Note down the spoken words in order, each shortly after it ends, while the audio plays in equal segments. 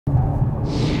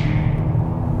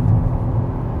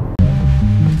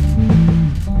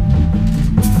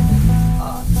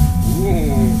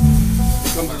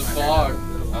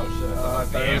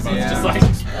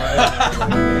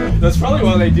That's probably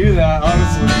why they do that,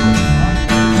 honestly.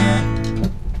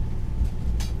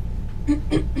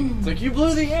 It's like, you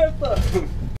blew the anthem!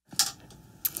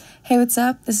 Hey, what's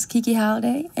up? This is KIKI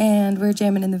Hallidayy, and we're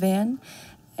jamming in the van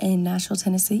in Nashville,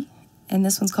 Tennessee, and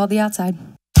this one's called The Outside.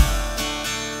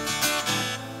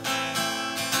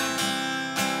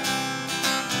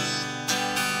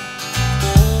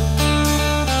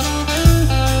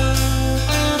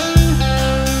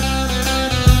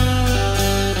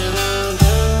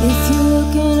 If you're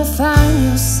looking to find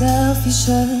yourself, you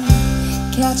should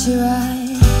catch your eye.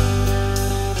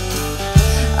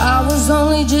 I was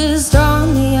only just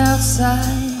on the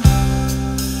outside,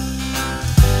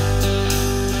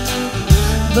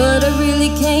 but I really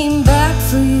came back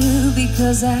for you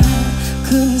because I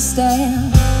couldn't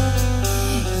stand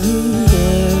you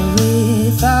there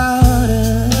without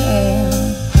a hand.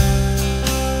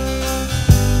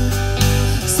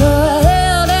 So I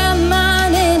held out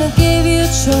mine and I gave you a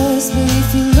choice, but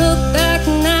if you look back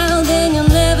now, then you'll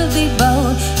never be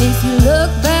bold. If you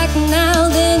look back now,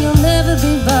 then you'll never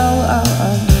be bold.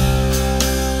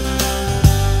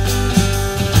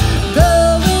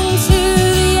 Going to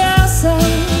the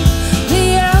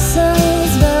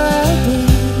outside's where I'll be.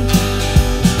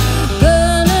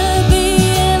 Gonna be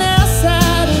an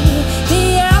outsider, the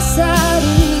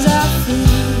outsiders are free.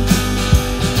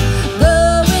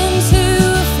 Going to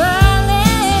a far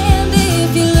land,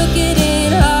 if you look at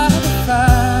it, hard to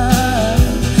find.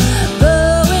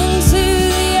 Going to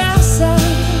the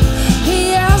outside, the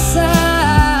outside.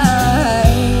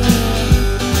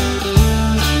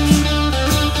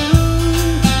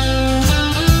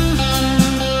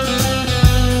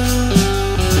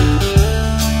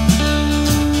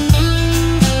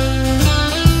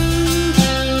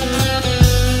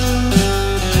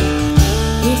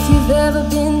 If you've ever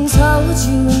been told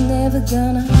you were never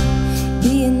gonna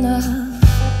be enough,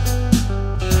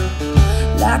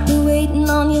 like they're waiting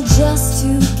on you just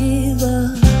to give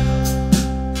up,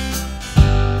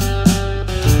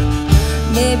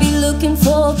 maybe looking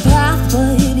for a path,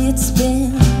 but it's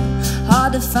been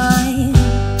hard to find.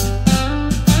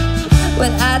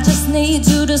 Well, I just need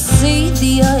you to see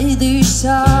the other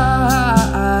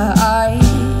side.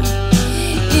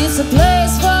 It's a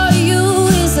place for you,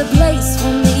 it's a place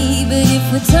for me, but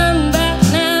if we turn back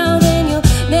now, then you'll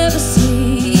never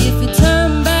see. If you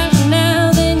turn back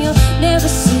now, then you'll never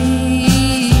see.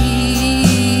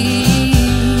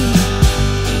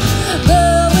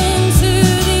 Going to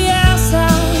the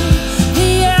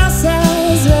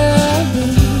outside's where I'll be.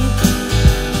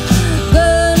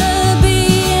 Gonna be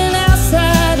an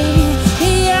outsider,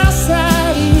 the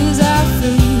outsiders are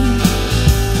free.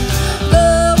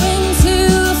 Going to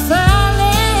a far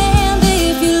land,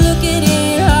 if you look at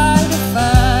it, hard to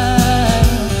find.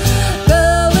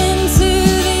 Going to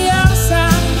the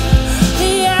outside,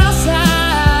 the outside.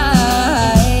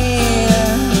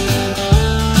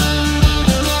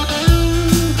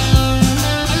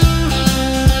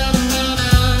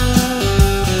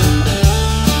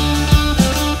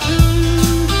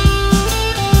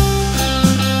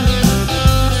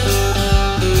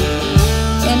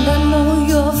 And I know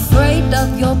you're afraid of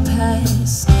your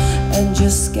past, and you're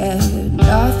scared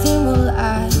nothing will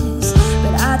last,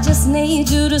 but I just need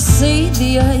you to see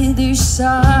the other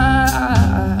side.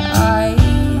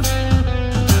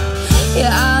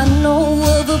 Yeah, I know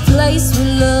of a place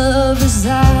where love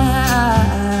resides,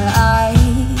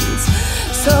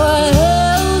 so I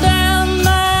held out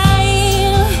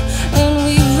mine, and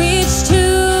we reached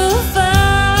too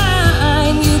far.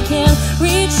 You can't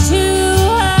reach too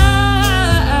high.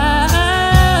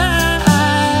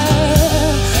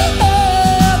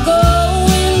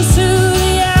 Going to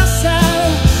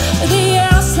the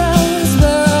outside's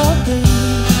where I'll be.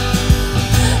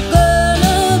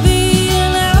 Gonna be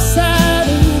an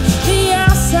outsider, the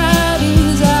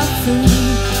outsiders are free.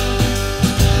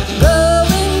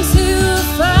 Going to a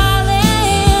far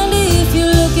land, if you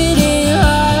look at it,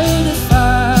 hard to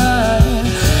find.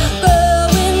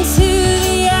 Going to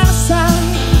the outside,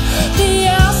 the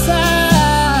outside.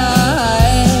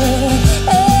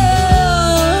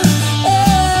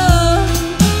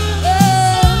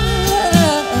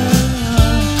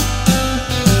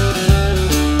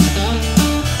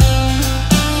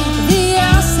 The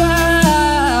outside.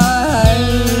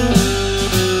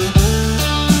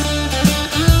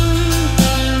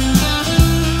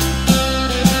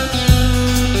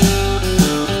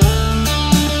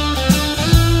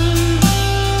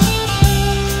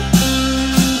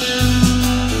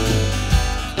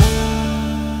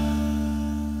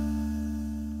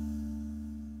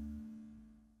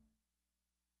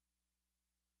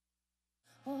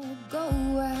 Or go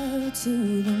out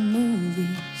to the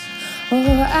movies,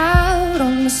 or out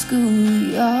on the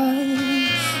schoolyard.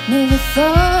 Never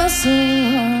thought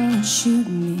someone would shoot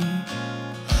me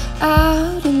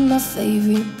out in my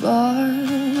favorite bar,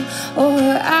 or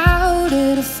out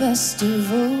at a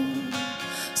festival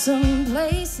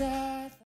someplace